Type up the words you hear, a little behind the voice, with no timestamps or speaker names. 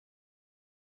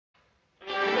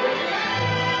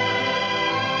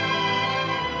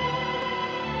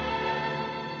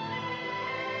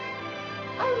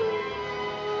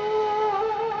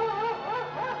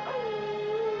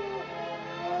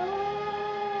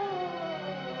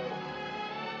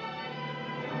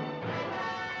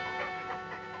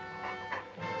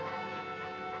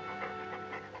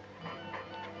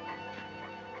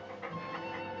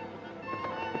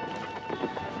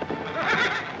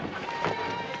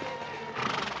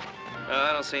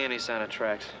don't see any sign of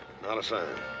tracks. Not a sign.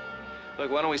 Look,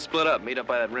 why don't we split up, meet up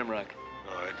by that rim rock?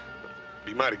 All right.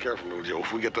 Be mighty careful, little Joe.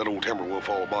 If we get that old timber wolf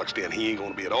all boxed in, he ain't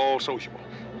gonna be at all sociable.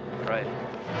 Right.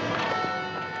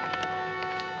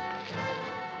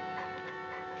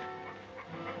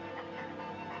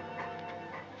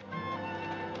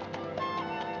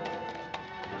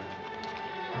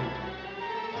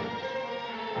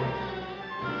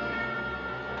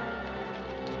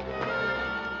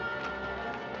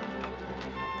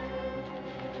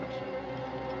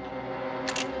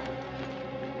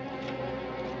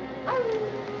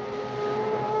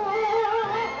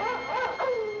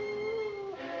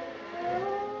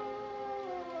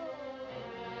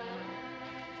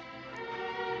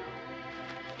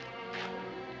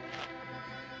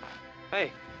 Hey.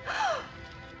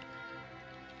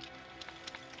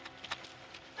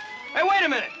 Hey, wait a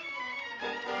minute!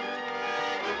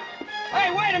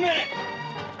 Hey, wait a minute!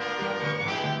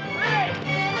 Hey!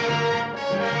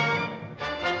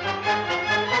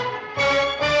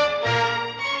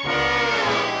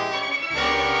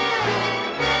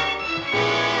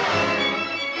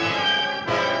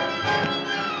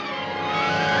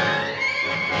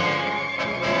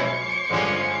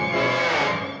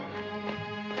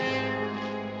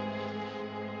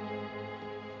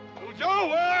 Little Joe,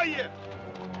 where are you?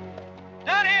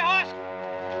 Down here, horse!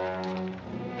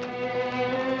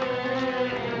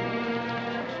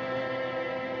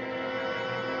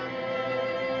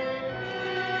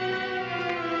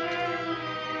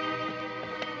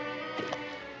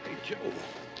 Hey, Joe.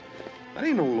 That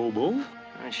ain't no Lobo.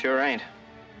 I sure ain't.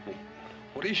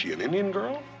 What is she, an Indian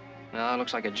girl? No, it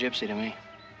looks like a gypsy to me.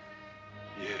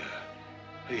 Yeah.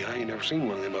 Hey, I ain't never seen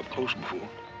one of them up close before.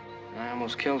 I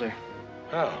almost killed her.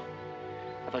 How?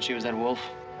 I thought she was that wolf.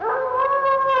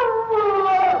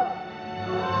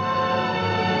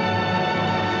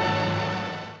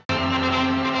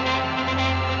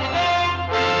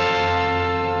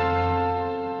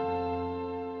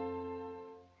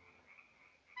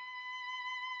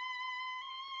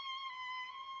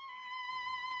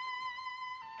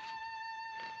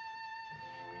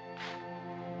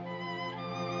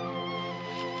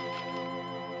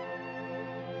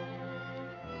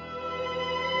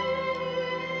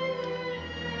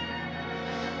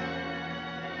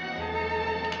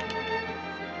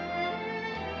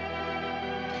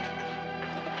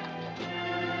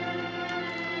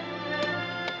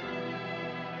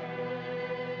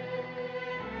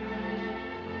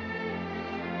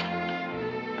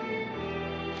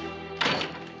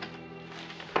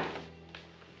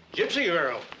 Gypsy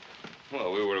girl.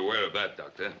 Well, we were aware of that,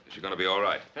 Doctor. Is she going to be all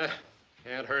right?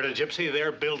 Can't hurt a gypsy.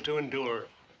 They're built to endure.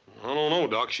 I don't know,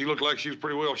 Doc. She looked like she was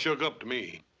pretty well shook up to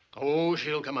me. Oh,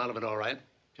 she'll come out of it all right.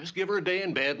 Just give her a day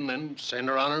in bed and then send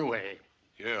her on her way.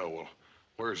 Yeah, well,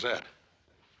 where's that?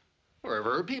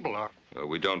 Wherever her people are. Well,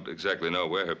 we don't exactly know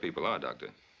where her people are, Doctor.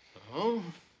 Oh.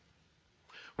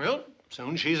 Well,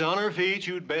 soon she's on her feet,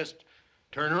 you'd best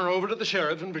turn her over to the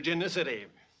sheriff in Virginia City.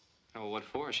 Oh, what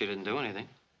for? She didn't do anything.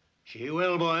 She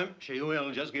will, boy. She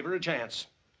will. Just give her a chance.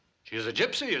 She's a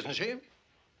gypsy, isn't she?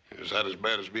 Is that as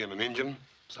bad as being an Indian?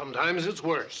 Sometimes it's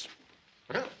worse.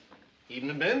 Well,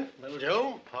 evening, Ben. Little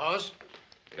Joe, pause.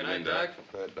 Good night, Doc.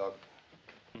 Good night, Doc.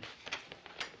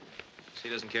 He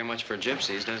doesn't care much for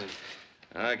gypsies, does he?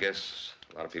 I guess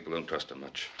a lot of people don't trust her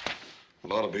much. A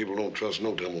lot of people don't trust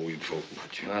no tumbleweed folk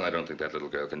much. Well, I don't think that little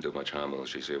girl can do much harm while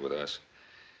she's here with us.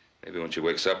 Maybe when she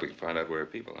wakes up, we can find out where her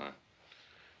people are.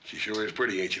 She sure is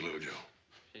pretty, ain't she, little Joe?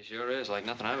 She sure is, like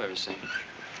nothing I've ever seen.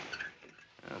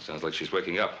 Well, sounds like she's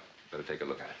waking up. Better take a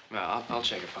look at her. Well, I'll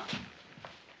check it, Pop.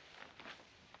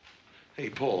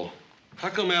 Hey, Paul, how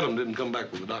come Adam didn't come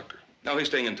back with the doctor? No, he's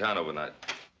staying in town overnight.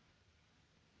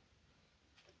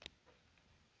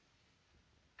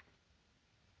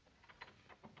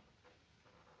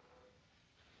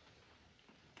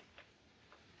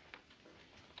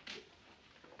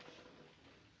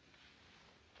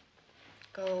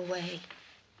 Go away.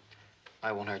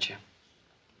 I won't hurt you.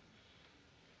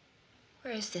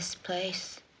 Where is this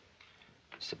place?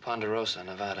 It's the Ponderosa,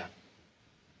 Nevada.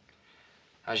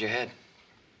 How's your head?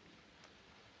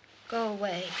 Go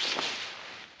away.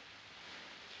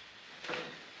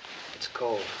 It's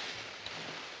cold.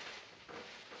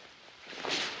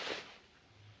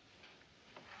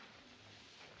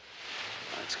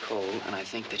 It's cold, and I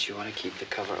think that you want to keep the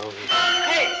cover over you.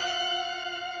 Hey!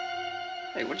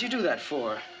 Hey, what'd you do that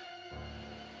for?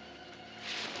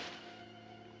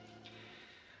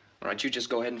 All right, you just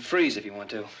go ahead and freeze if you want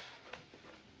to.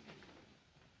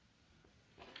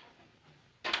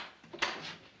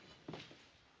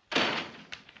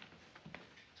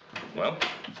 Well?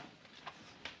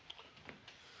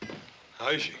 How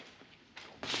is she?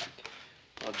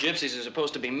 Well, Gypsies are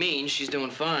supposed to be mean. She's doing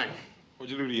fine.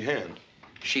 What'd you do to your hand?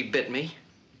 She bit me.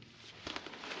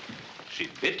 She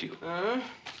bit you? Uh-huh.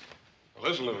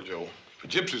 Well, listen, little Joe. If a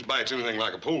gypsy bites anything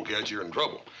like a polecat, you're in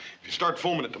trouble. If you start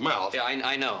foaming at the mouth... Yeah,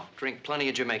 I know. Drink plenty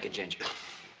of Jamaica ginger.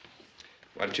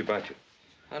 Why did she bite you?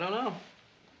 I don't know.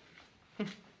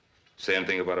 Say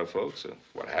anything about her folks or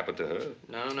what happened to her?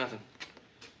 No, nothing.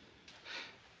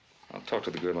 I'll talk to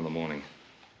the girl in the morning.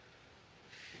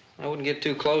 I wouldn't get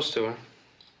too close to her.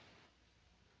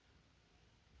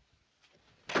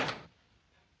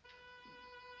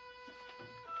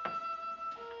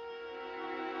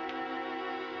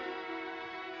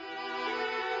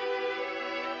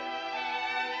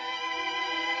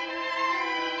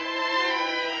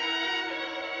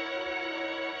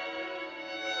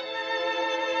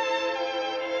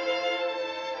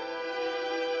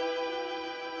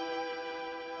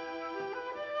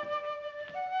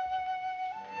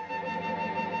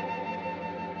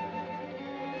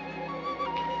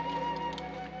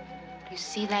 You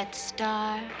see that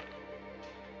star?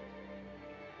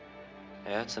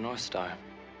 Yeah, it's the North Star.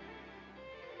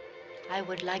 I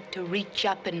would like to reach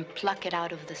up and pluck it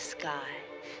out of the sky.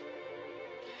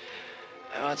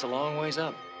 Oh, it's a long ways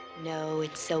up. No,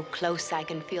 it's so close I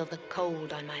can feel the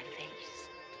cold on my face.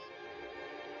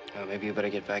 Oh, maybe you better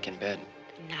get back in bed.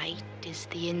 The night is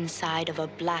the inside of a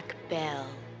black bell.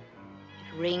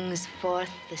 It rings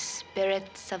forth the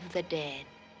spirits of the dead.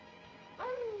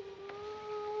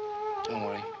 Don't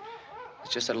worry.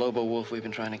 It's just that Lobo wolf we've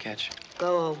been trying to catch.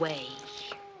 Go away.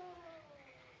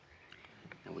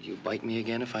 And will you bite me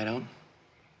again if I don't?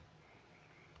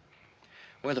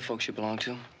 Where are the folks you belong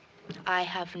to? I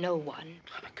have no one.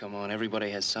 Come on, everybody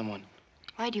has someone.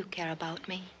 Why do you care about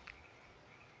me?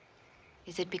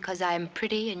 Is it because I am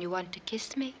pretty and you want to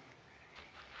kiss me?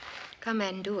 Come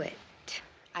and do it.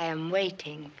 I am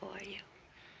waiting for you.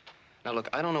 Now, look,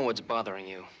 I don't know what's bothering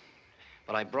you,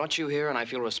 but I brought you here and I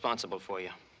feel responsible for you.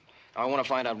 I want to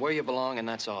find out where you belong, and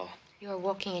that's all. You're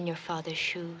walking in your father's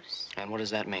shoes. And what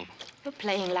does that mean? You're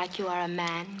playing like you are a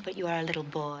man, but you are a little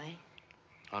boy.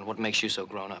 On what makes you so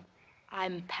grown up?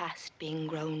 I'm past being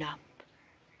grown up.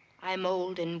 I'm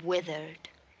old and withered.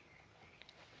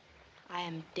 I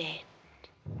am dead.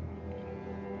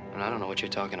 And I don't know what you're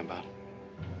talking about.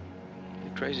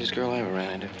 You're the craziest girl I ever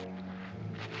ran into.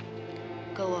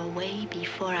 Go away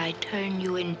before I turn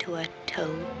you into a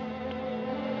toad.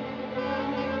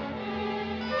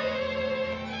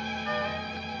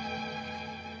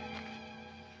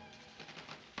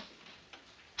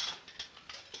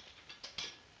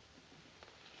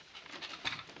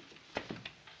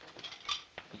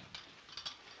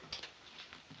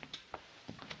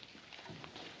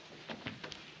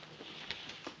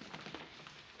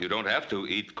 You don't have to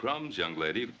eat crumbs, young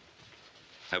lady.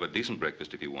 Have a decent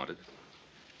breakfast if you want it.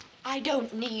 I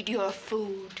don't need your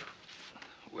food.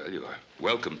 Well, you are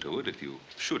welcome to it if you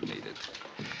should need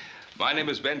it. My name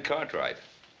is Ben Cartwright.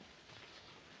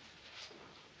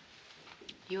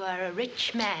 You are a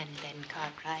rich man, Ben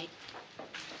Cartwright.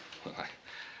 Well,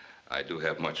 I do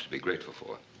have much to be grateful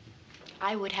for.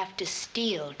 I would have to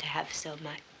steal to have so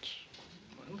much.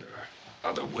 Well, there are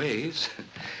other ways.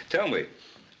 Tell me,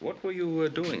 what were you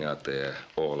doing out there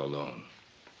all alone?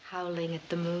 Howling at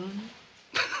the moon.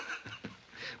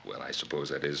 Well, I suppose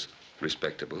that is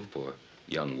respectable for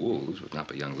young wolves, but not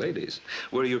for young ladies.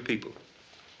 Where are your people?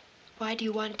 Why do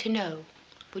you want to know?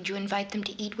 Would you invite them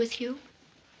to eat with you?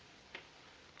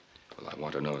 Well, I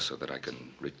want to know so that I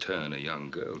can return a young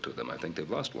girl to them. I think they've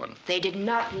lost one. They did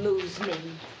not lose me.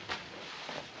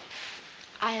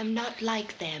 I am not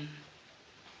like them.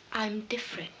 I'm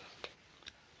different.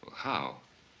 Well, how?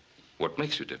 What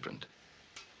makes you different?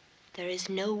 There is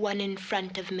no one in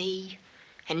front of me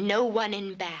and no one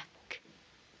in back.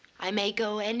 I may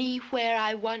go anywhere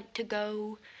I want to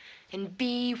go and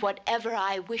be whatever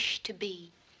I wish to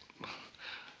be.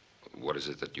 What is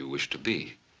it that you wish to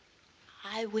be?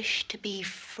 I wish to be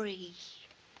free.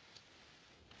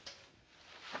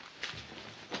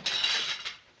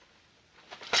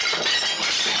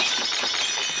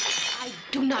 I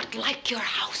do not like your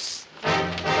house.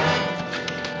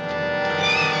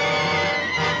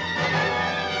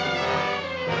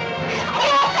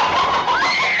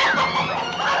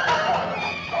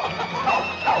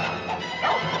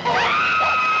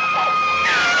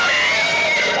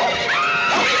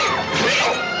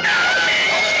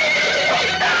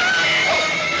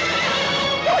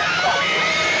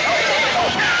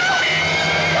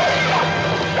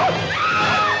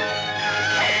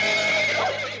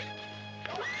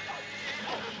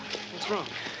 What's wrong?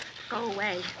 Go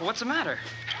away. What's the matter?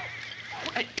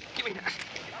 Hey, give me that.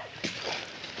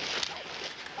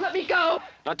 go.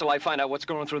 Not till I find out what's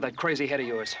going through that crazy head of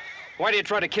yours. Why do you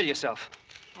try to kill yourself?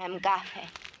 I'm Gafe.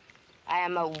 I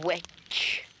am a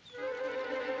witch.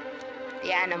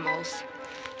 The animals,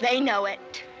 they know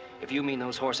it. If you mean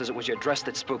those horses, it was your dress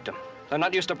that spooked them. They're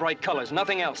not used to bright colors,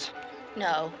 nothing else.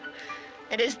 No,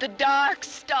 it is the dark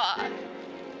star.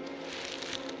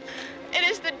 It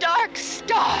is the dark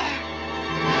star.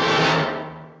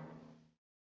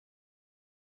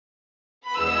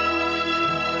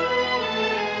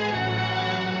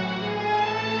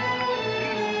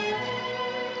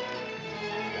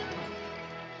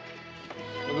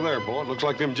 Look at there, boy. It looks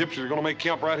like them gypsies are gonna make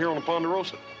camp right here on the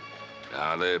Ponderosa.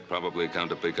 Now, they probably come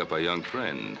to pick up a young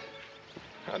friend.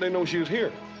 How'd they know she was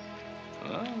here?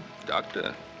 Well,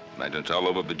 doctor. Imagine it's all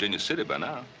over Virginia City by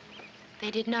now.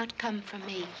 They did not come for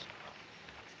me.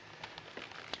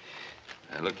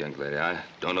 Now, look, young lady, I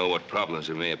don't know what problems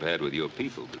you may have had with your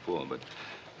people before, but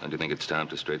don't you think it's time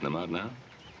to straighten them out now?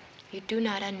 You do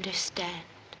not understand.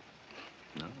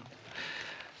 No.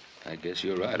 I guess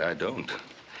you're right, I don't.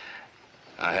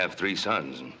 I have 3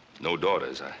 sons and no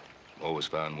daughters. I always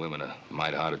found women a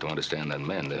mite harder to understand than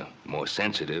men. They're more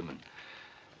sensitive. And...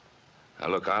 Now,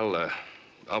 look,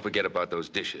 I'll forget about those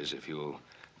dishes if you'll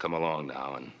come along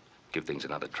now and give things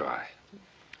another try.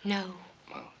 No.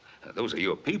 Well, those are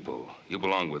your people. You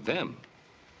belong with them.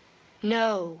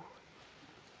 No.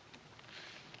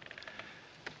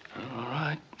 All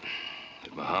right.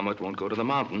 But Muhammad won't go to the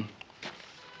mountain.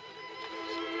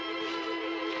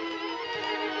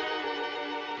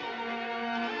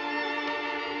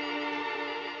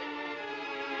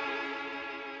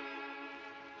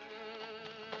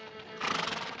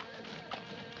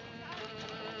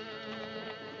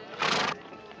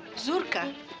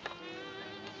 Zurka,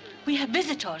 we have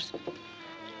visitors.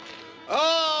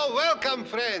 Oh, welcome,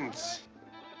 friends.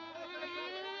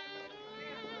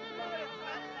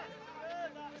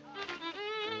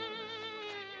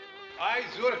 I,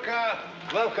 Zurka,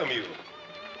 welcome you.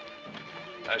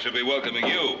 I should be welcoming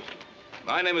you.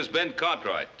 My name is Ben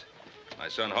Cartwright. My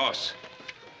son, Hoss.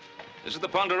 This is the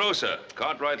Ponderosa,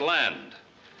 Cartwright land.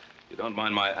 If you don't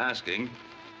mind my asking,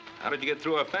 how did you get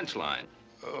through our fence line?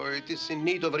 Oh, it is in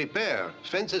need of repair.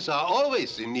 Fences are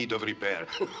always in need of repair.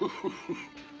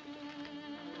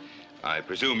 I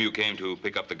presume you came to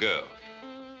pick up the girl.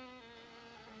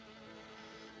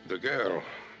 The girl.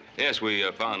 Yes, we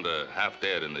found her half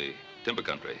dead in the timber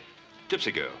country.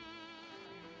 Gypsy girl.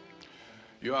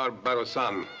 You are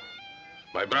Barosan,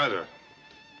 my brother.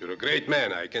 You're a great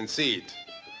man, I can see it.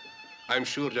 I'm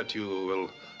sure that you will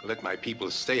let my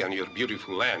people stay on your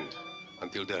beautiful land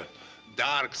until the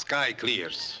dark sky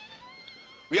clears.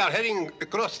 We are heading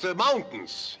across the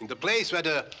mountains in the place where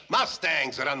the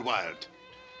Mustangs run wild.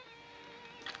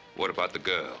 What about the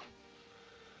girl?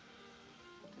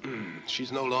 She's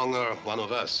no longer one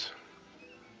of us.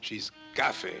 She's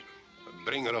Gafe, a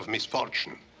bringer of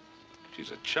misfortune.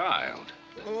 She's a child.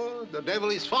 Oh, the devil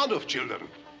is fond of children.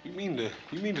 You mean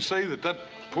to say that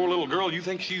poor little girl, you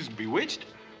think she's bewitched?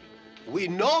 We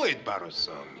know it,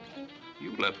 Barosan.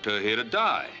 You left her here to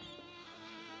die.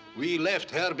 We left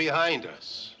her behind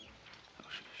us.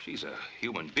 She's a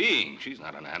human being. She's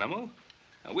not an animal.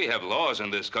 Now, we have laws in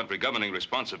this country governing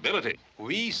responsibility.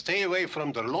 We stay away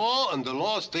from the law, and the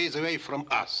law stays away from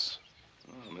us.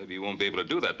 Well, maybe you won't be able to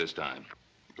do that this time.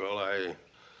 Well,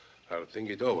 I'll think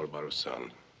it over,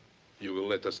 Barosan. You will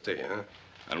let us stay, huh?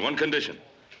 On one condition.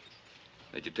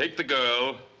 That you take the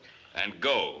girl and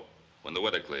go when the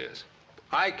weather clears.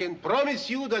 I can promise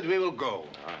you that we will go.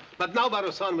 But now,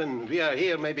 Barosan, when we are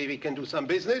here, maybe we can do some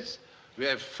business. We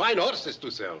have fine horses to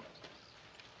sell.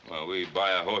 Well, we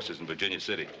buy our horses in Virginia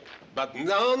City. But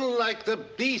none like the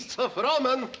beasts of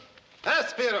Roman.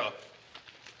 Aspiro.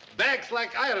 Backs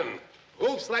like iron.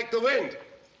 Hoofs like the wind.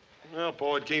 Well,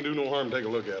 Paul, it can't do no harm to take a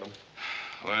look at them.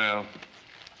 Well...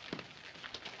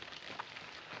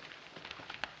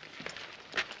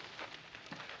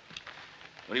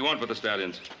 What do you want for the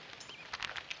stallions?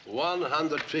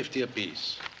 150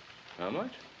 apiece. How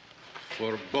much?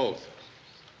 For both.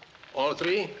 All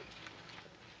 3?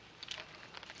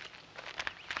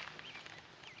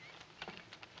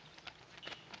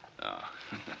 No.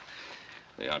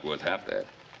 They aren't worth half that.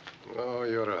 Oh,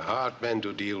 you're a hard man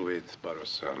to deal with,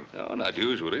 Barosan. No, not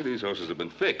usually. These horses have been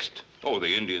fixed. Oh,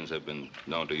 the Indians have been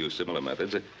known to use similar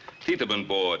methods. The teeth have been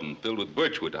bored and filled with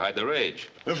birchwood to hide their age.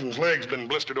 This one's leg's been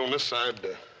blistered on this side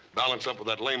to balance up with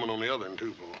that lame one on the other one,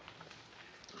 too, Paul.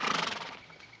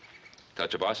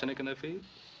 Touch of arsenic in their feet?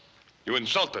 You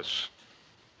insult us.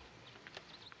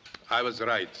 I was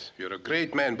right. You're a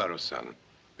great man, Barosan,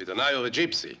 with an eye of a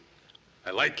gypsy.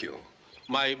 I like you.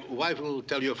 My wife will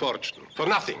tell you a fortune. For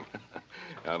nothing.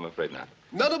 I'm afraid not.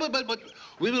 No, but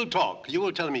we will talk. You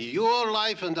will tell me your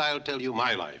life, and I'll tell you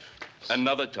my life.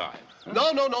 Another time.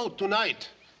 No, tonight.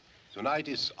 Tonight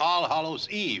is All Hallows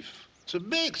Eve. It's a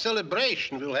big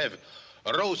celebration. We'll have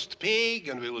a roast pig,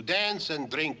 and we will dance and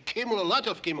drink Kimmel, a lot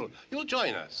of Kimmel. You'll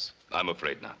join us. I'm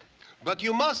afraid not. But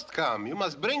you must come. You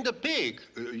must bring the pig.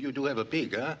 You do have a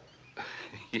pig, huh?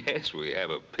 Yes, we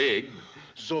have a pig.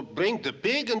 So bring the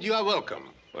pig, and you are welcome.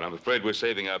 But I'm afraid we're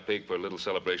saving our pig for a little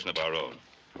celebration of our own.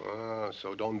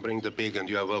 So don't bring the pig, and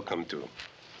you are welcome to.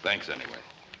 Thanks anyway.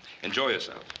 Enjoy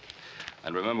yourself.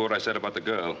 And remember what I said about the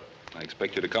girl. I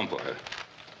expect you to come for her.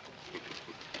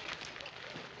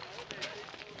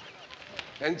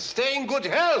 And stay in good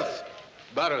health,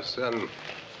 Barrow-son.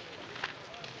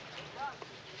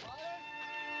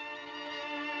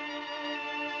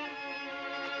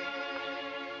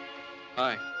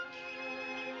 Hi.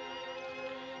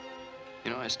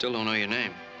 You know, I still don't know your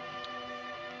name.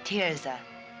 Tirza.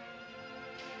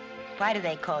 Why do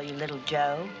they call you Little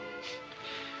Joe?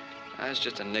 That's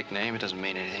just a nickname. It doesn't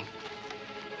mean anything.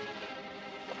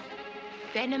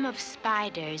 Venom of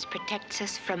spiders protects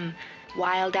us from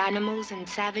wild animals and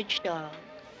savage dogs.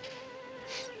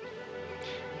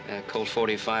 Colt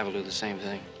 45 will do the same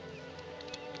thing.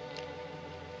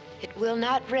 It will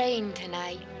not rain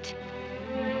tonight.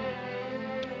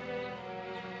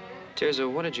 Tirza,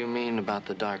 what did you mean about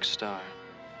the Dark Star?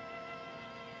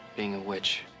 Being a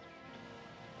witch?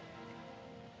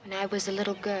 When I was a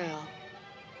little girl,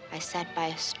 I sat by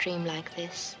a stream like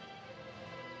this.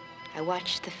 I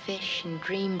watched the fish and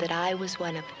dreamed that I was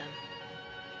one of them,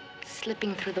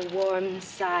 slipping through the warm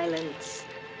silence,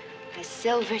 my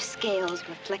silver scales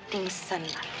reflecting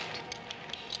sunlight.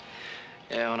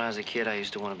 Yeah, when I was a kid, I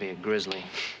used to want to be a grizzly.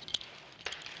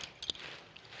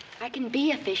 I can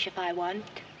be a fish if I want.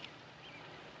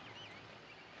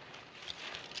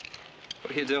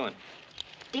 What are you doing?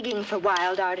 Digging for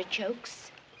wild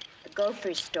artichokes. The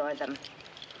gophers store them,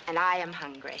 and I am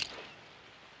hungry.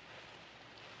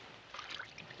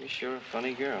 You're sure a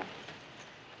funny girl.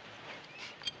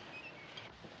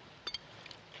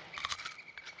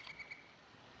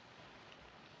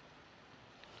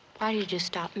 Why did you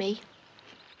stop me?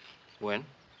 When?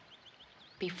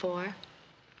 Before?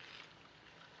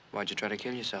 Why'd you try to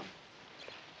kill yourself?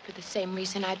 For the same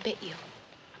reason I bit you.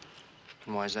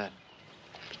 And why's that?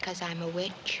 Because I'm a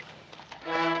witch.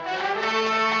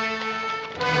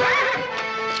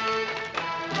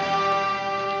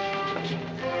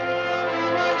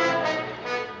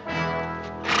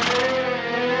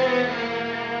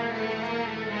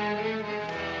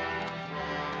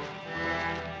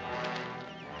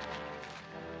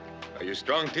 Are you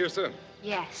strong, Tirza?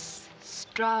 Yes,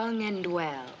 strong and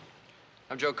well.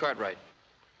 I'm Joe Cartwright.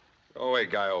 Go away,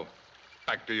 Guile.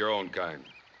 Back to your own kind.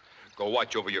 Go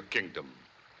watch over your kingdom.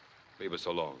 Leave us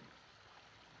alone.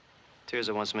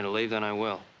 Tirza wants me to leave, then I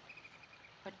will.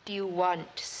 What do you want,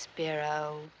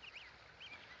 Spiro?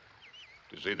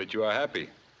 To see that you are happy.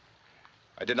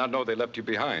 I did not know they left you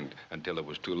behind until it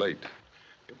was too late.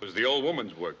 It was the old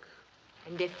woman's work.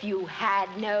 And if you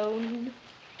had known,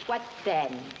 what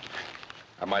then?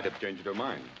 I might have changed her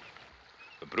mind.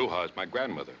 The Bruja is my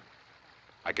grandmother.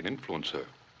 I can influence her.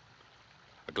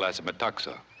 A glass of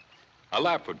metaxa. A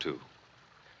laugh or two.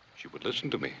 She would listen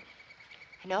to me.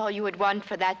 And all you would want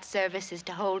for that service is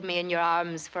to hold me in your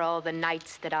arms for all the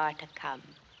nights that are to come.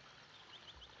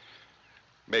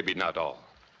 Maybe not all.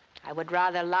 I would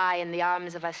rather lie in the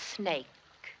arms of a snake.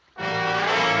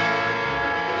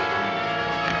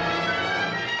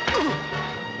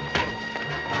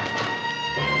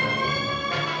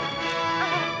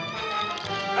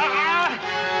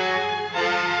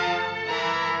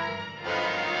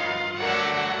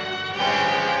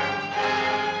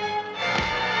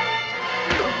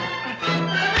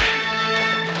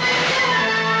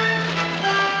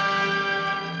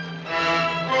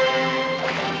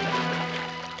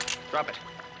 Drop it.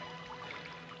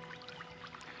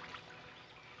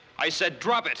 I said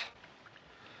drop it.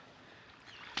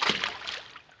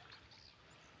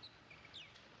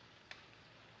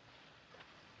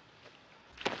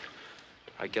 All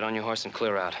right, get on your horse and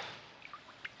clear out.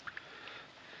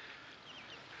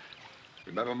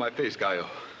 Remember my face, Gallo.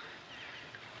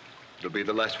 It'll be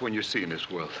the last one you see in this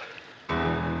world.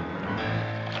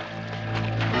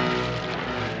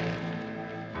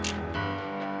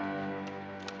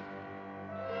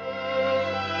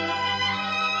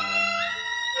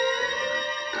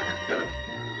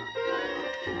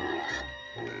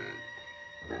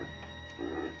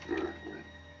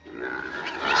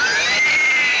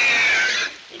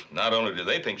 Not only do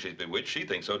they think she's bewitched, she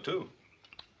thinks so, too.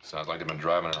 Sounds like they've been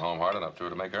driving it home hard enough to her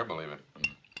to make her believe it.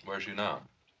 Where's she now?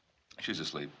 She's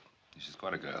asleep. She's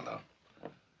quite a girl, though.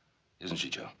 Isn't she,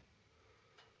 Joe?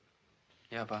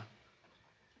 Yeah, Pa.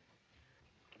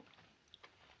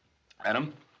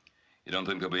 Adam, you don't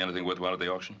think there'll be anything worthwhile at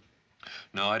the auction?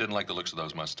 No, I didn't like the looks of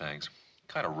those Mustangs.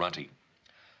 Kind of runty.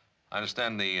 I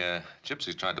understand the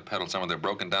Gypsies tried to peddle some of their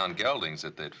broken-down geldings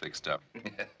that they'd fixed up.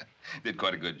 Did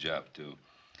quite a good job, too.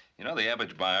 You know, the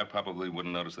average buyer probably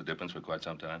wouldn't notice the difference for quite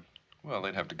some time. Well,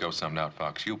 they'd have to go some to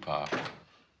outfox you, Pa.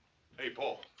 Hey,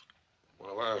 Paul.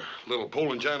 Well, our little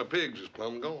Poland China pigs is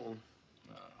plumb gone.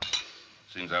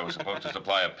 Seems I was supposed to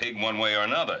supply a pig one way or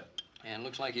another. And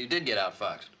looks like you did get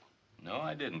outfoxed. No,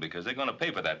 I didn't, because they're going to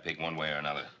pay for that pig one way or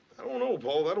another. I don't know,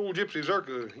 Paul. That old Gypsy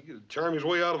Zerka, he could charm his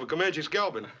way out of a Comanche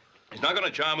scalping. He's not going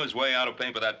to charm his way out of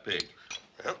paying for that pig.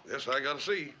 Well, guess I gotta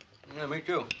see. Yeah, me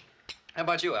too. How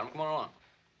about you, Adam? Come on along.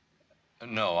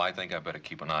 No, I think I better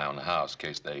keep an eye on the house in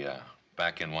case they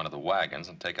back in one of the wagons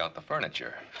and take out the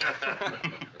furniture.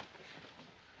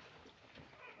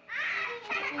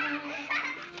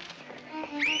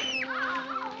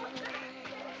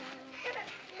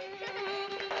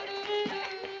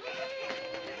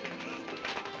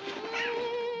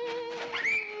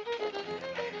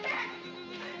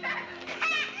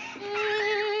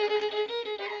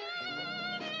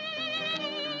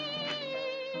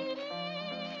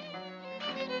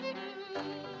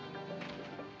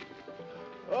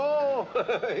 Oh,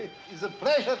 it's a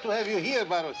pleasure to have you here,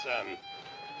 Baro-san.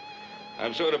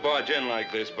 I'm sorry to barge in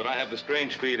like this, but I have the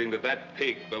strange feeling that that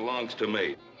pig belongs to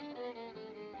me.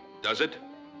 Does it?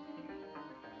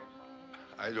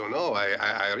 I don't know.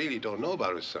 I really don't know,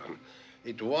 Baro-san.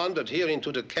 It wandered here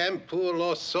into the camp, poor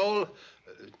lost soul.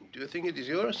 Do you think it is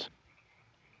yours?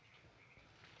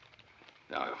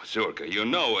 Now, Zurka, you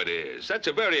know it is. That's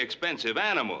a very expensive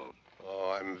animal.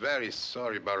 Oh, I'm very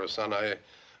sorry, Baro-san.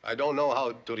 I don't know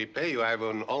how to repay you. I have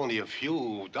only a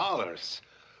few dollars.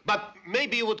 But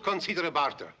maybe you would consider a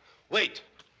barter. Wait.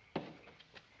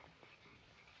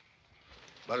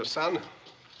 Baro-san,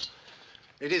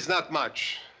 it is not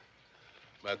much,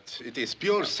 but it is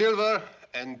pure silver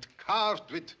and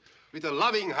carved with a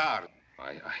loving heart.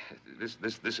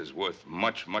 This is worth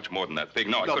much more than that pig.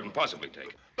 No, I couldn't possibly take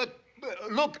it. But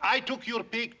look, I took your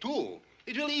pig too.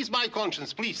 It will ease my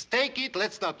conscience. Please take it.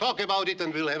 Let's not talk about it,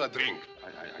 and we'll have a drink.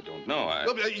 I don't know.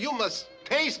 Look, you must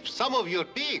taste some of your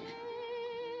pig.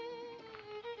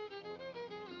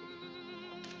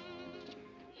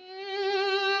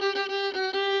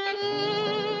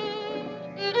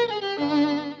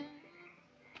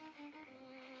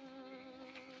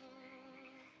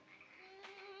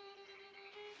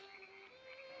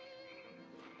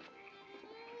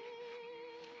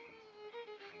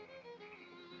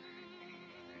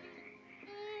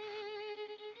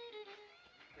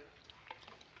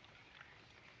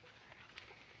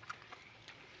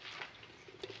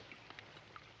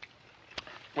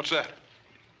 What's that?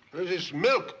 This is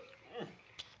milk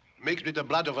mixed with the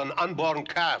blood of an unborn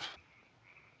calf.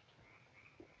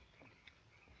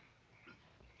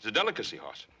 It's a delicacy,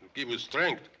 horse. Give you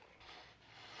strength.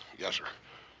 Yes, sir.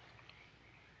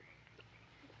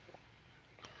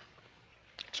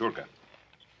 Zurka,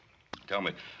 tell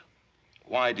me,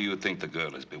 why do you think the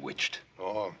girl is bewitched?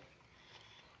 Oh,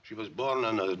 she was born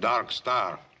on a dark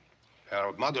star.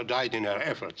 Her mother died in her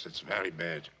efforts. It's very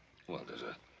bad. Well, does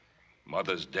a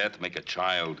mother's death make a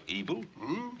child evil?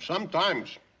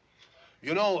 Sometimes.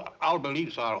 You know, our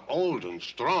beliefs are old and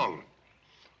strong,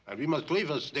 and we must live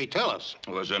as they tell us.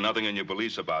 Well, is there nothing in your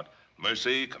beliefs about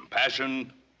mercy,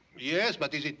 compassion? Yes,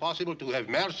 but is it possible to have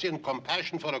mercy and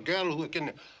compassion for a girl who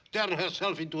can turn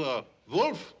herself into a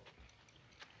wolf?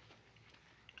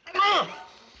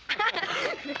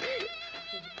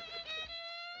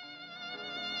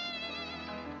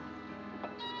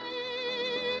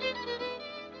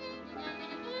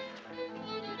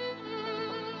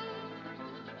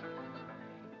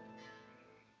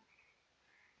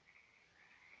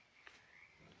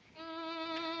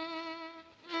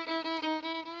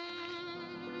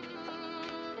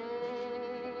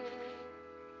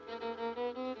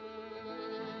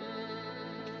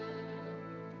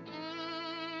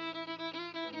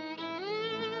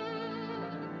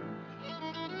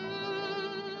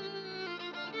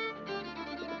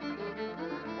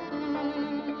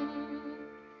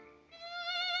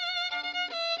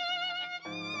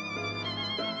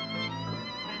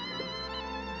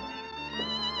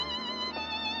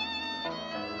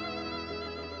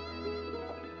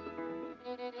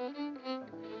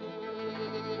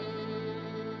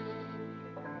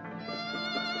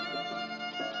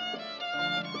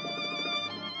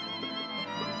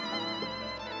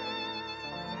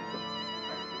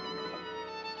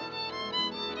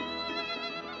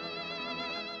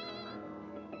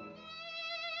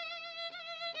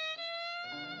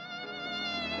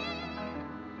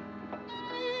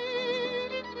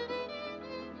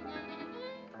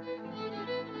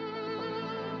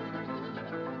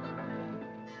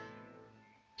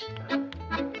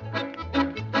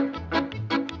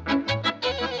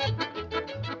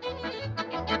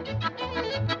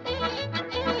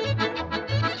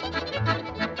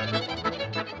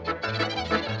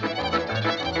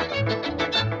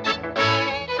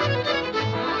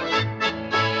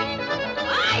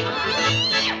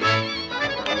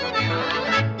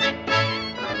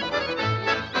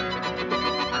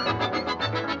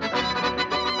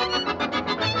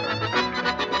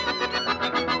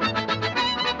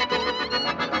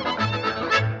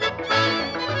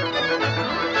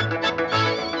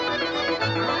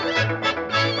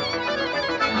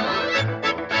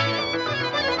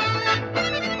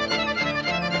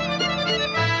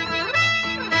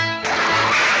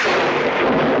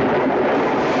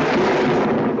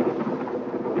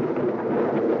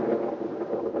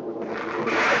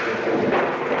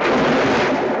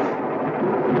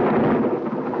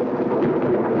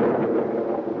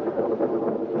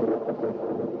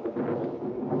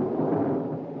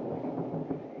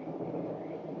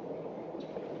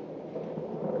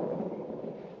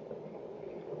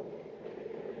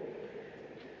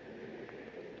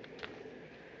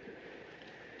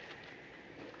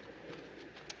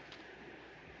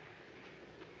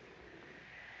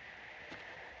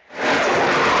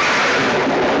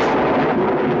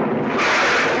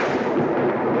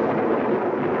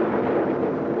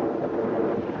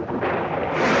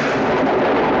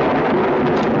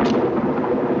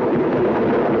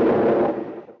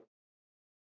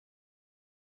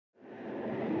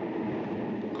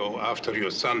 After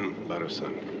your son,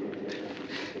 Baro-san.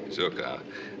 Zurka,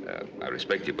 I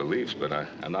respect your beliefs, but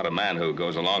I'm not a man who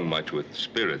goes along much with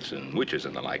spirits and witches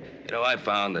and the like. You know, I've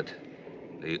found that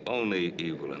the only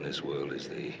evil in this world is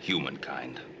the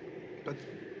humankind. But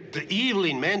the evil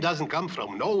in man doesn't come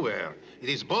from nowhere. It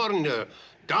is born in a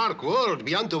dark world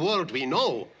beyond the world we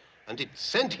know, and it's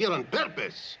sent here on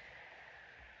purpose.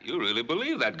 You really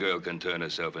believe that girl can turn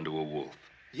herself into a wolf?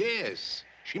 Yes,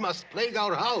 she must plague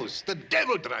our house. The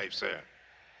devil drives her.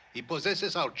 He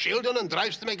possesses our children and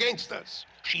drives them against us.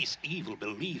 She's evil,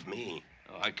 believe me.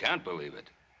 Oh, I can't believe it.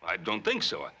 I don't think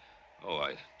so. Oh,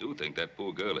 I do think that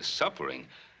poor girl is suffering,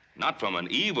 not from an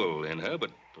evil in her,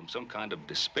 but from some kind of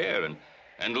despair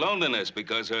and loneliness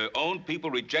because her own people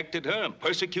rejected her and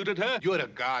persecuted her. You're a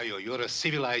Gaio. You're a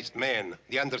civilized man.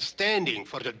 The understanding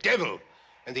for the devil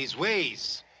and his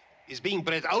ways is being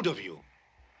bred out of you.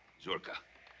 Zurka,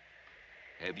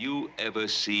 have you ever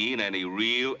seen any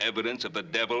real evidence of the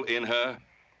devil in her?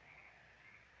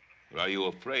 Or are you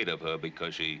afraid of her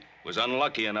because she was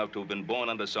unlucky enough to have been born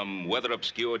under some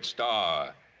weather-obscured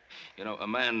star? You know, a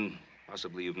man,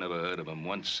 possibly you've never heard of him,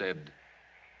 once said,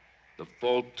 "The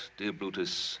fault, dear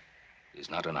Brutus,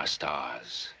 is not in our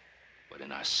stars, but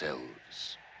in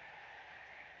ourselves."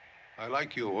 I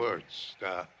like your words.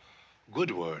 They're good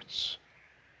words,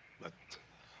 but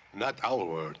not our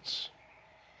words.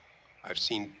 I've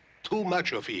seen too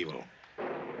much of evil.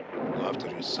 Go after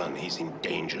your son. He's in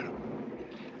danger.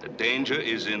 The danger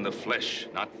is in the flesh,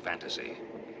 not fantasy.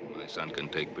 My son can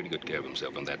take pretty good care of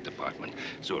himself in that department.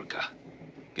 Zurka,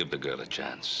 give the girl a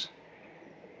chance.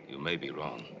 You may be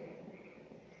wrong.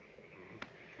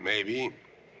 Maybe,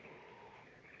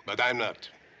 but I'm not.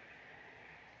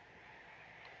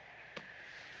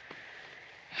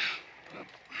 Well,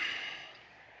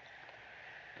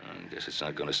 I guess it's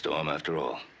not going to storm after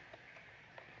all.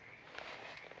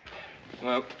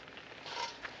 Well,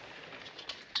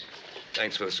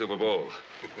 thanks for the Super Bowl.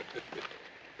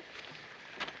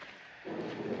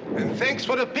 And thanks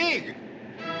for the pig.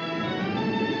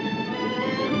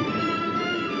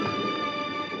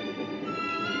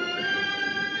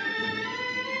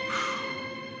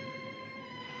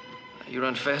 You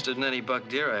run faster than any buck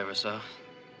deer I ever saw.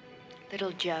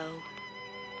 Little Joe,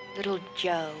 little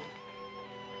Joe.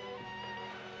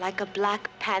 Like a black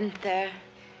panther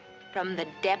from the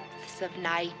depths of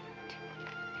night,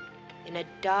 in a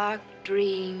dark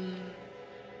dream,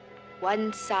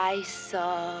 once I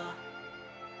saw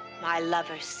my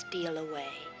lover steal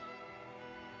away.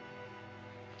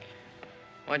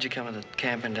 Why'd you come to the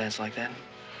camp and dance like that?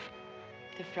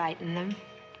 To frighten them,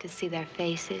 to see their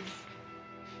faces.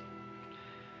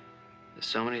 There's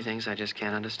so many things I just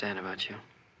can't understand about you.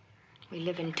 We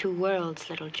live in two worlds,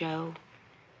 little Joe.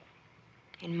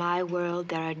 In my world,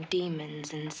 there are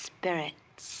demons and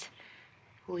spirits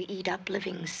who eat up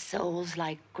living souls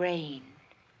like grain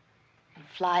and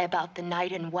fly about the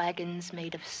night in wagons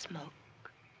made of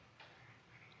smoke.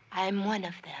 I am one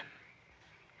of them.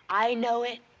 I know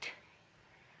it,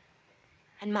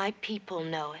 and my people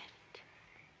know it.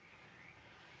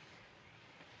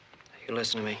 You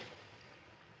listen to me.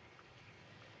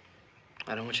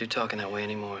 I don't want you talking that way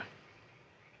anymore.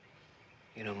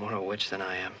 You know more of a witch than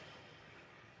I am.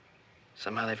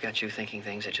 Somehow they've got you thinking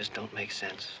things that just don't make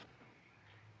sense.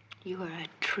 You are a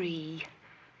tree.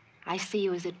 I see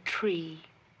you as a tree,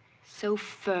 so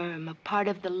firm, a part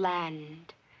of the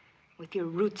land, with your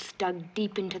roots dug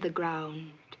deep into the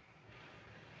ground.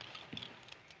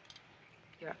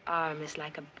 Your arm is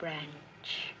like a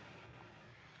branch.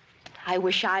 I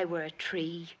wish I were a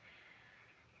tree.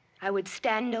 I would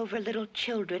stand over little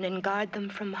children and guard them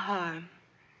from harm.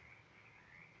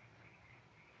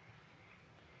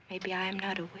 Maybe I am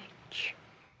not a witch.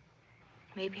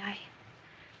 Maybe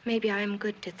I am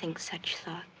good to think such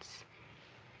thoughts.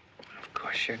 Of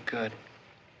course you're good.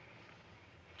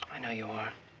 I know you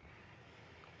are.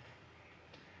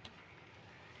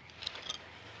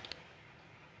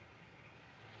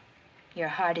 Your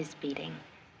heart is beating.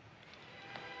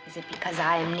 Is it because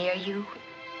I am near you?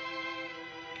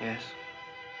 Yes.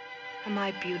 Am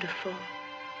I beautiful?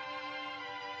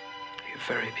 You're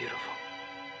very beautiful.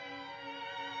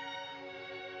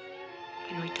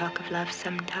 Can we talk of love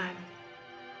sometime?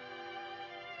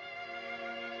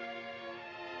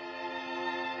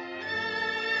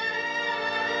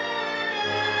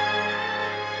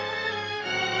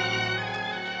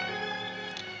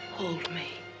 Hold me.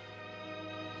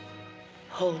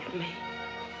 Hold me.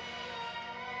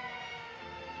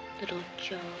 Little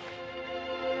Joe.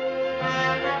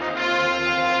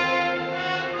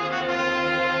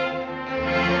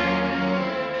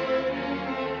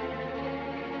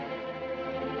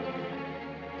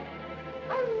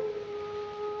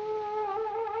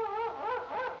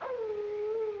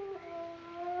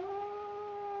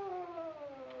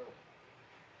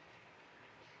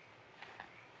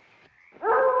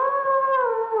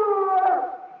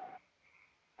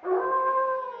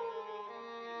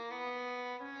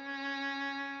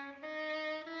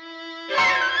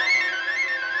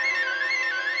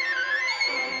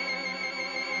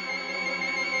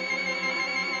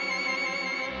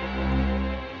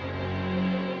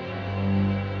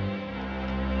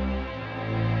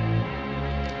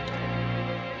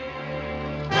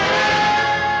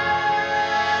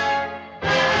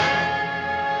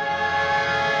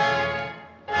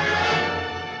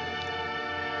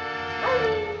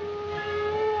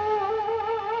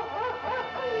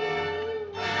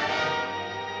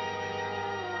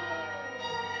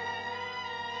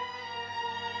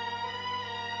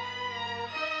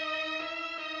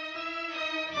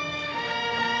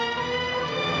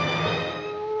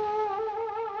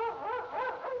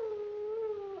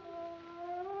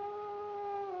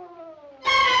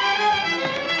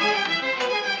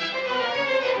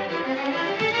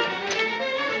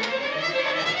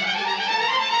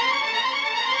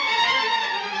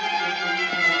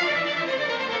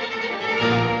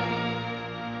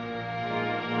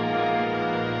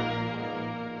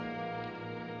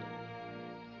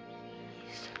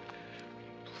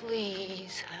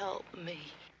 Please help me.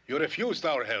 You refused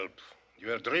our help. You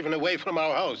were driven away from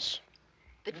our house.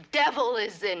 The devil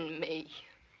is in me.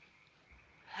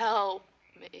 Help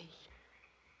me.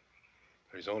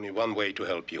 There is only one way to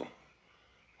help you.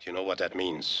 Do you know what that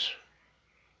means?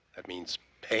 That means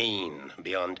pain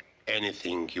beyond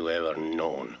anything you ever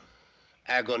known.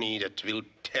 Agony that will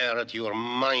tear at your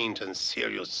mind and sear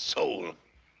your soul.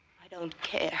 I don't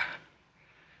care.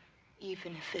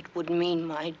 Even if it would mean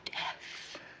my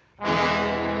death.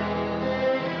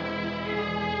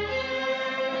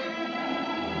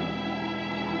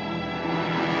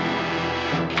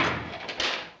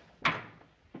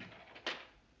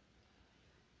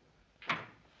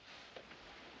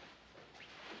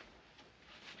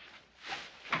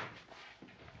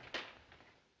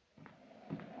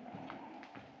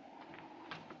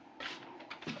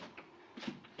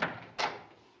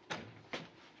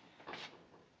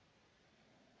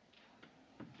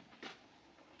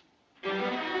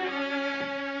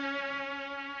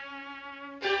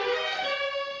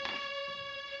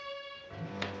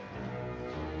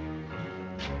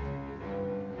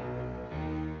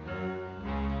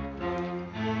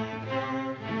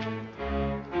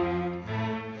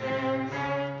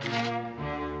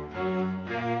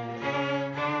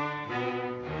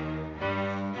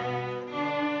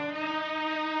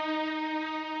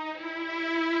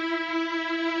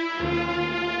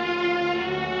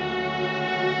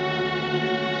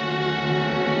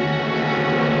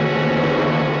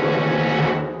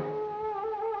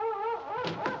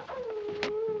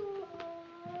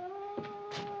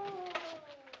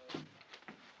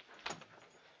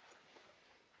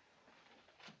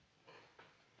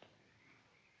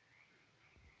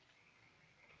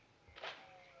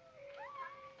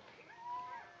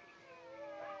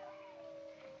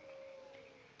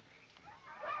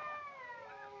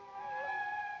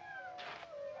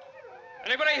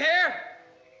 Anybody here?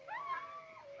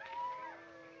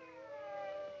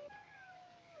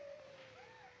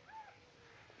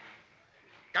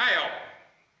 Gaio!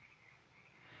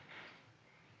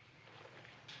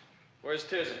 Where's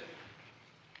Tirza?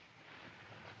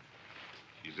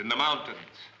 She's in the mountains.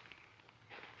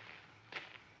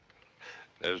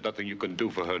 There's nothing you can do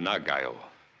for her now, Gaio.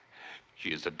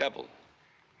 She is the devil.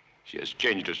 She has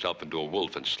changed herself into a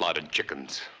wolf and slaughtered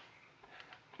chickens.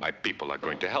 My people are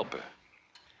going to help her.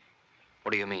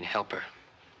 What do you mean, help her?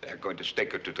 They're going to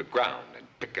stake her to the ground and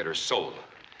pick at her soul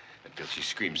until she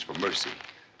screams for mercy.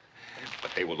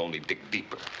 But they will only dig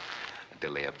deeper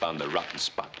until they have found the rotten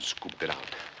spot and scooped it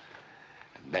out.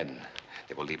 And then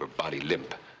they will leave her body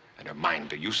limp and her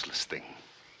mind a useless thing.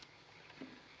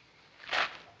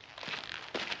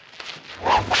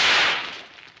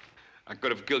 I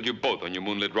could have killed you both on your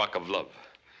moonlit rock of love.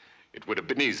 It would have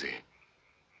been easy.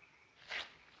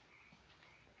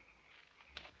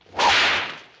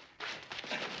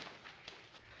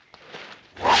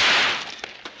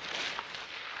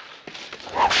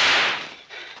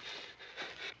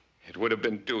 It would have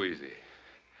been too easy.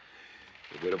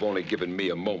 It would have only given me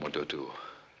a moment or two.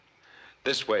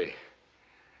 This way,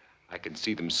 I can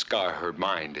see them scar her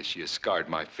mind as she has scarred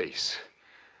my face.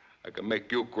 I can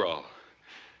make you crawl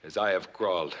as I have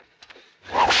crawled.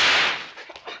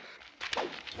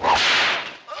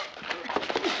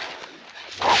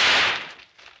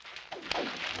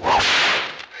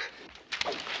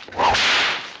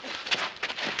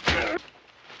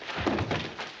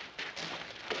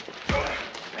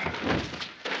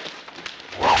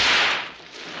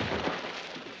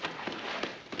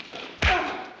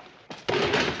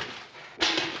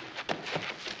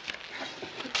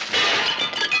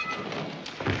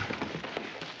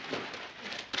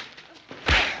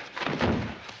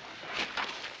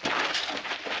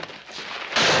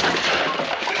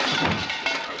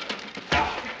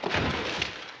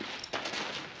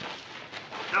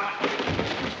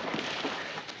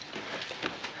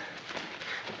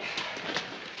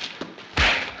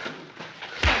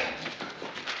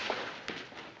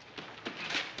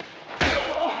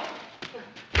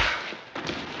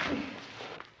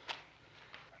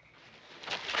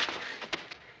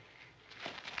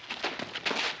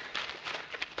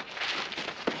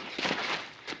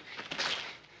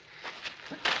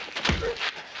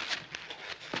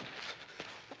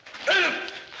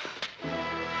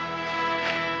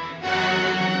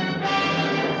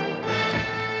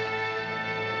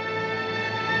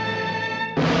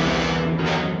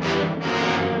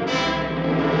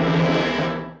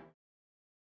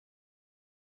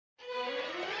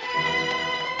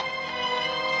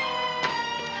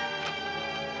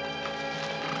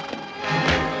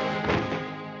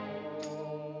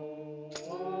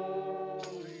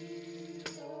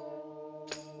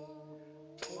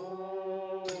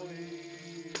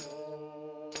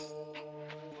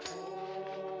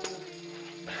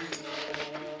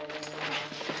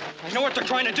 what they're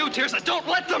trying to do, Tirza. Don't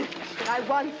let them! But I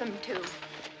want them to.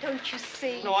 Don't you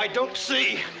see? No, I don't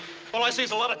see. All I see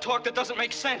is a lot of talk that doesn't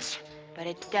make sense. But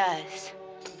it does.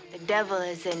 The devil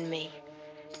is in me.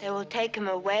 They will take him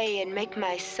away and make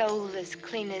my soul as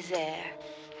clean as air.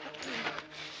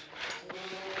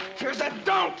 Tirza,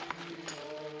 don't!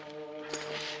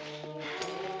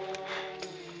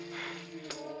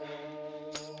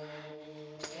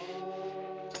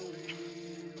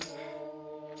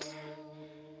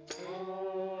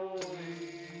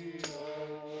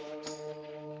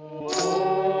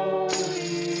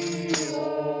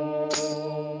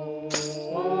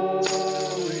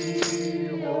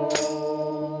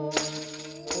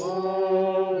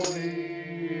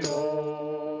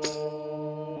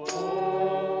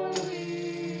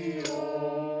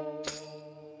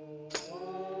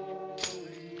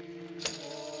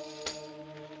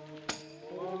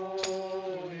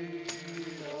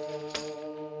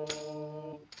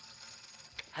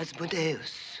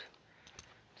 Asmodeus,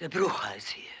 the Bruja is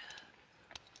here.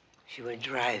 She will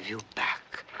drive you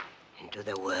back into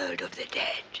the world of the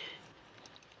dead.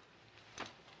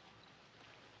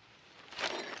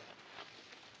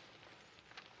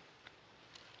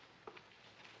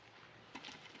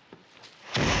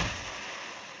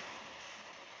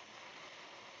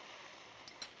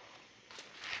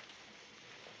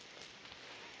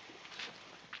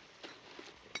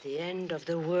 At the end of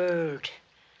the world,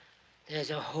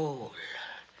 there's a hole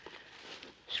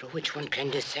through which one can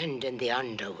descend in the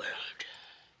underworld.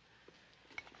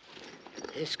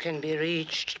 This can be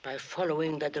reached by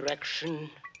following the direction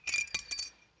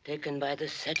taken by the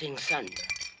setting sun.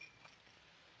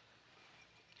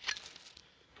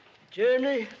 The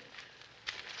journey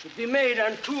should be made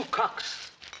on 2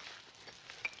 cocks,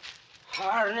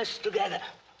 harnessed together.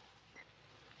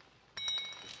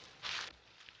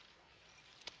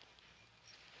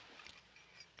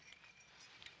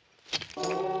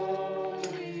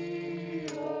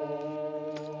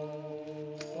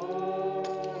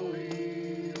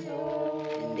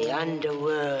 In the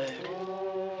underworld,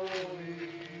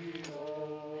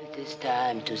 it is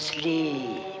time to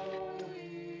sleep.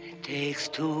 It takes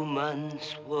 2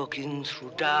 months walking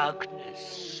through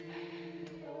darkness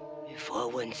before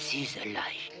one sees a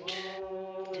light.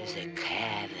 It is a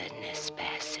cavernous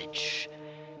passage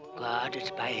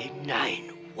guarded by 9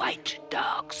 white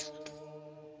dogs.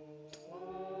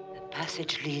 The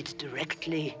passage leads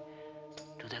directly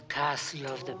to the castle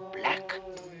of the Black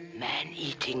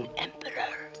Man-Eating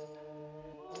Emperor.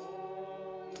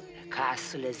 The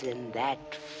castle is in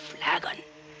that flagon.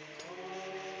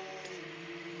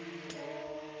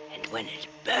 And when it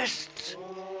bursts,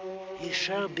 he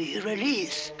shall be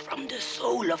released from the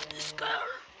soul of this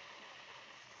girl.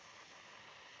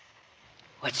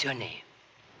 What's your name?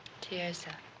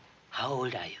 Tirza, How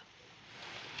old are you?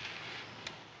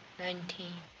 19.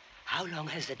 How long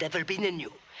has the devil been in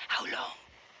you? How long?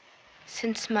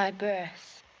 Since my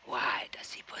birth. Why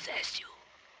does he possess you?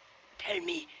 Tell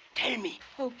me, tell me.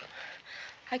 Oh,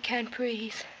 I can't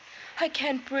breathe. I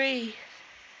can't breathe.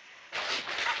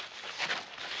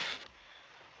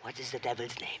 What is the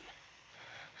devil's name?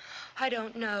 I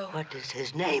don't know. What is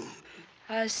his name?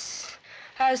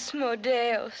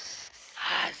 Asmodeus.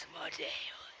 Asmodeus.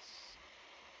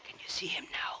 Can you see him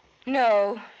now?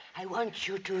 No. I want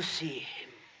you to see him.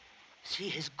 See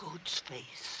his goat's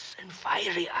face and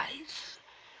fiery eyes,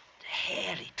 the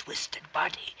hairy, twisted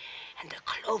body, and the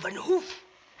cloven hoof.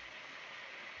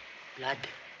 Blood,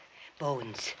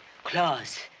 bones,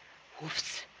 claws,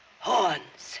 hoofs,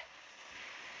 horns.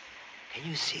 Can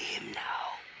you see him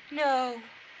now? No.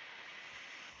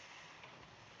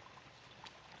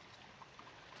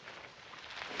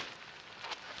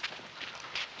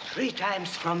 Three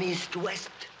times from east to west,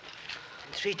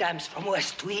 and 3 times from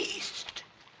west to east.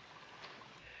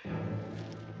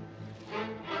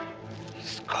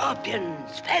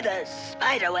 Scorpions, feathers,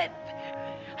 spiderweb.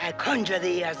 I conjure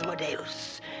thee,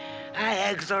 Asmodeus. I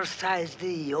exorcise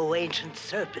thee, O ancient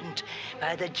serpent,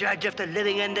 by the judge of the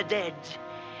living and the dead,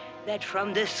 that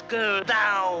from this girl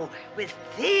thou, with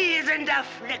fears and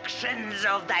afflictions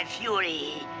of thy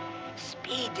fury,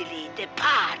 speedily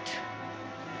depart.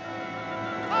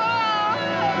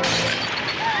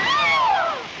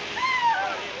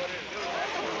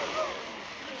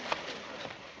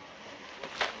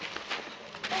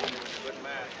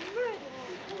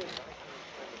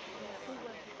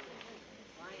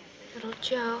 Little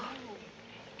Joe,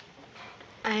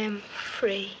 I am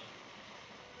free.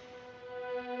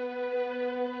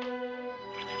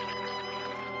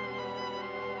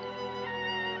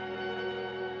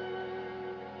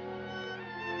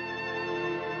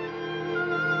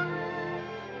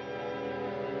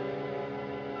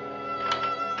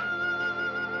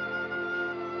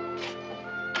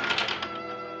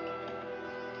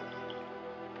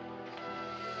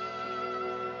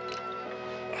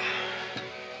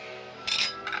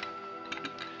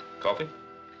 Coffee?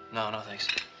 No, no, thanks.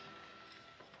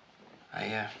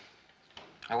 I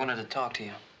wanted to talk to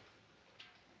you.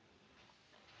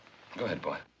 Go ahead,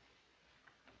 boy.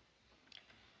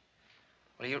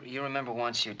 Well, you remember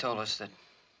once you told us that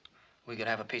we could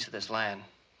have a piece of this land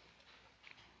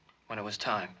when it was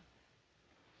time.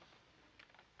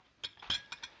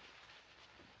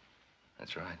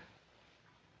 That's right.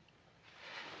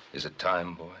 Is it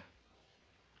time, boy?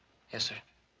 Yes, sir.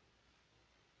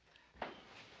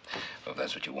 Well, if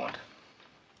that's what you want.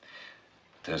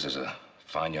 Tirza's a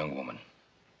fine young woman.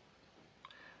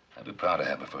 I'd be proud to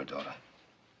have her for a daughter.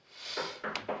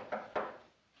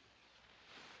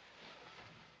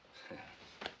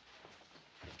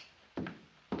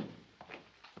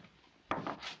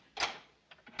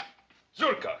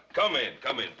 Zurka, come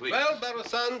in, please. Well,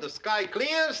 Barusan, the sky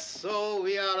clears, so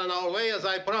we are on our way as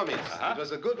I promised. It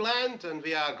was a good land, and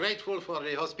we are grateful for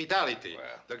the hospitality. Well.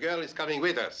 The girl is coming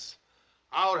with us.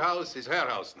 Our house is her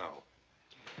house now.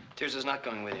 Tirza's not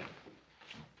going with you.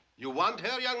 You want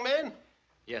her, young man?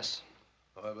 Yes.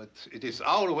 Oh, but it is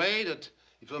our way that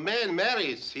if a man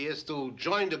marries, he has to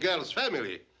join the girl's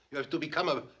family. You have to become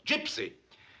a gypsy.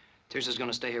 Tirza's going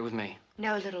to stay here with me.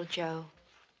 No, little Joe.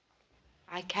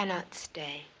 I cannot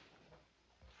stay.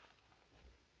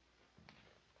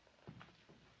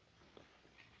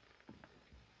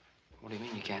 What do you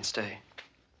mean you can't stay?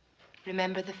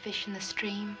 Remember the fish in the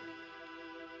stream?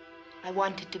 I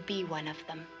wanted to be one of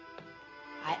them.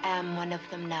 I am one of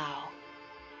them now.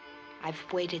 I've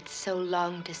waited so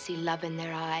long to see love in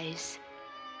their eyes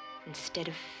instead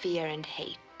of fear and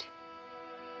hate.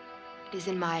 It is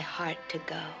in my heart to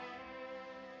go.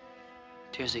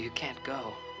 Tirza, you can't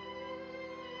go.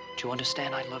 Do you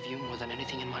understand I love you more than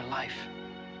anything in my life?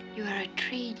 You are a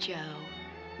tree, Joe,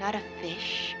 not a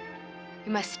fish.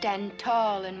 You must stand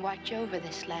tall and watch over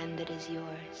this land that is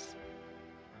yours.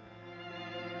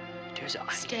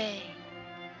 Tirza,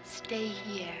 Stay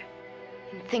here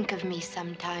and think of me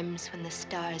sometimes when the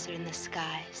stars are in the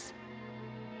skies.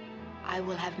 I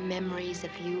will have memories of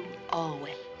you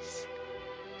always.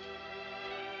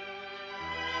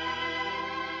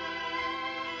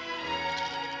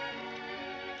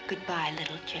 Goodbye,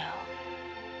 little Joe.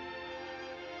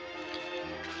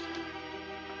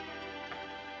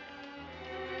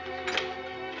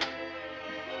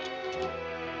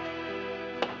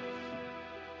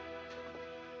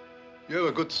 You have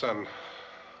a good son.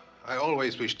 I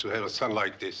always wished to have a son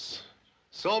like this.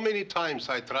 So many times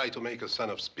I tried to make a son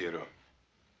of Spiro.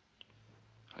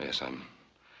 Yes, I'm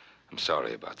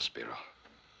sorry about Spiro.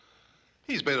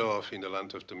 He's better off in the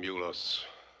land of the mulos.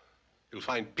 He'll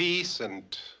find peace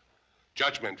and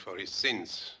judgment for his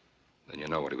sins. Then you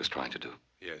know what he was trying to do.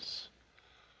 Yes.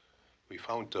 We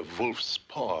found a wolf's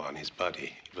paw on his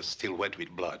body. It was still wet with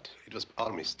blood. It was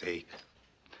our mistake.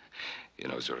 You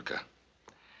know, Zurka,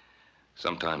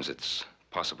 sometimes it's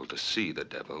possible to see the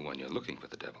devil when you're looking for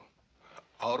the devil.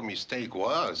 Our mistake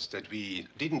was that we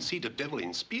didn't see the devil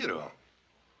in Spiro.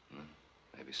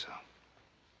 Maybe so.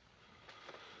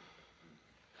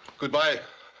 Goodbye,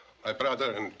 my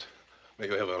brother, and may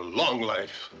you have a long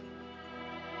life.